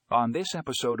On this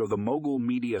episode of the Mogul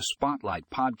Media Spotlight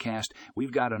podcast,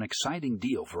 we've got an exciting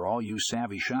deal for all you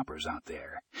savvy shoppers out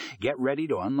there. Get ready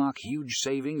to unlock huge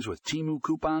savings with Temu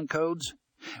coupon codes.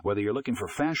 Whether you're looking for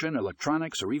fashion,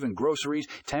 electronics, or even groceries,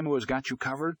 Temu has got you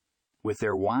covered. With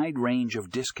their wide range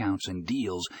of discounts and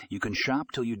deals, you can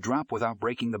shop till you drop without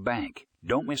breaking the bank.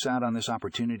 Don't miss out on this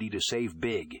opportunity to save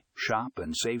big. Shop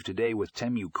and save today with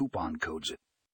Temu coupon codes at